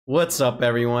What's up,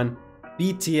 everyone?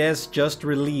 BTS just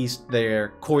released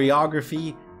their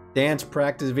choreography dance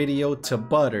practice video to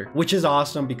Butter, which is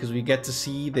awesome because we get to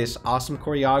see this awesome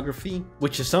choreography,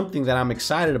 which is something that I'm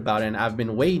excited about and I've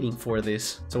been waiting for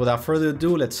this. So without further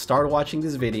ado, let's start watching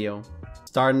this video.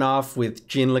 Starting off with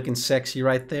Jin looking sexy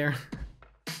right there.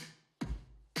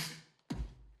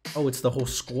 Oh, it's the whole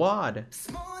squad.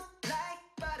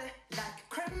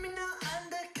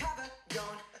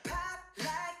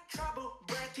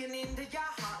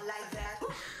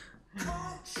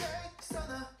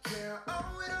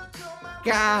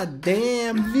 God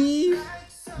damn, V!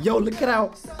 Yo, look at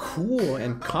how cool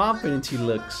and confident he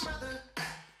looks.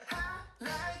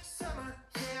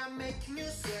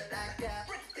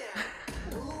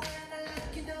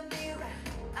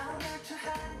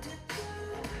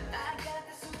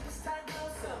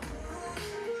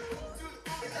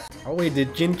 Oh wait,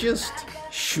 did Jin just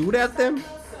shoot at them?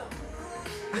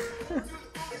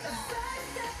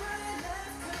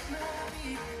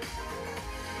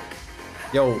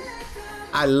 Yo,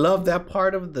 I love that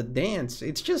part of the dance.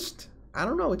 It's just, I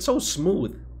don't know, it's so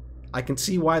smooth. I can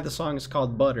see why the song is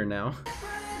called Butter now.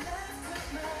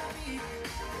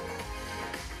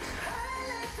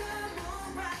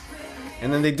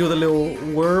 And then they do the little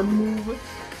worm move.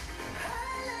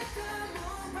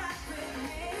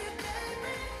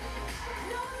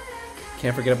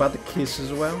 Can't forget about the kiss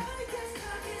as well.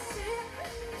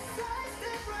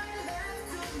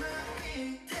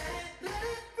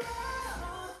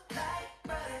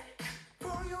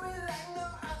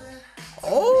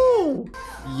 Oh,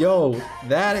 yo,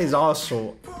 that is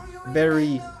also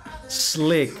very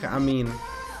slick. I mean,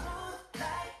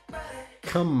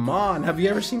 come on, have you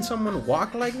ever seen someone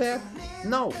walk like that?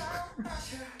 No.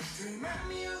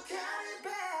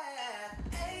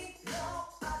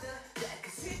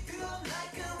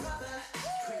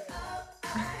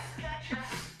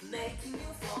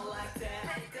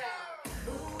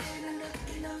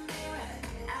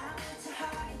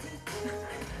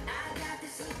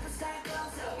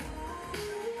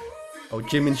 Oh,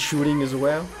 Jimin's shooting as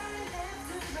well.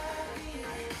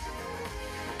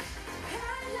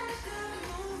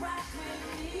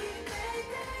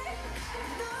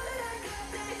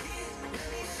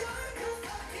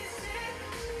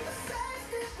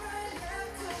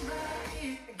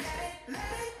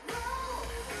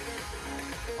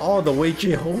 Oh, the way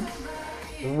J-Hope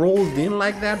rolled in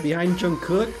like that behind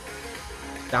Jungkook,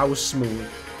 that was smooth.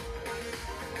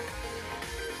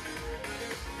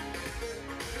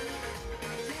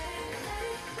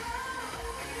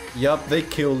 Yup, they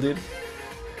killed it.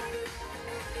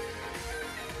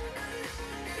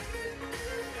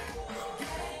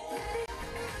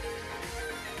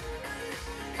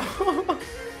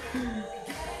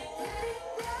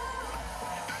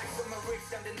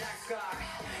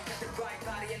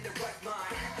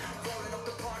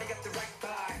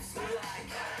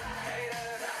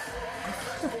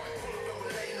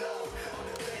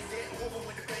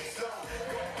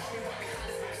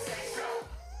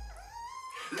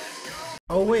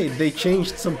 Oh wait, they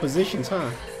changed some positions,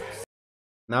 huh?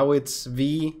 Now it's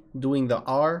V doing the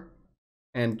R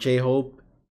and J-Hope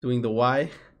doing the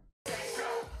Y.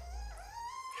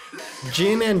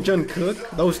 Jin and Jungkook,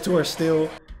 those two are still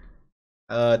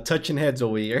touching heads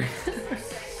over here.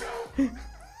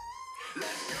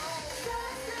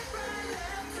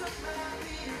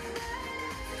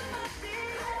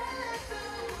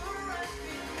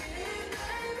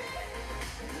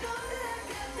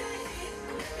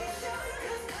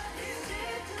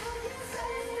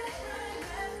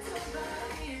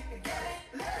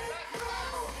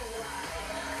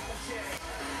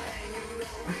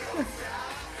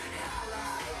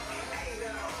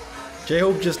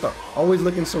 J-Hope just always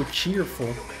looking so cheerful.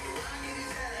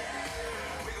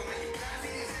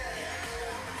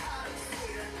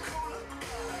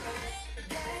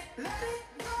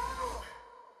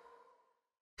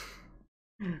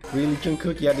 Really,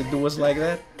 Jungkook, you had to do us like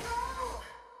that?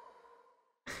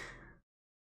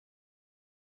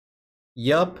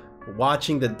 Yup,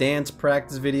 watching the dance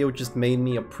practice video just made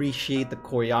me appreciate the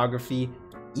choreography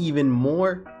even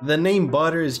more. The name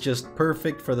Butter is just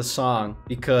perfect for the song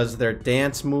because their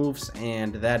dance moves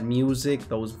and that music,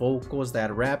 those vocals,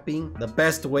 that rapping, the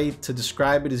best way to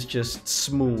describe it is just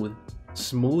smooth.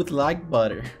 Smooth like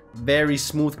butter. Very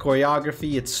smooth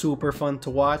choreography. It's super fun to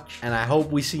watch and I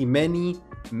hope we see many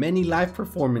live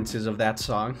performances of that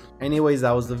song. Anyways,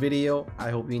 that was the video. I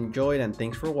hope you enjoyed and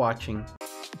thanks for watching.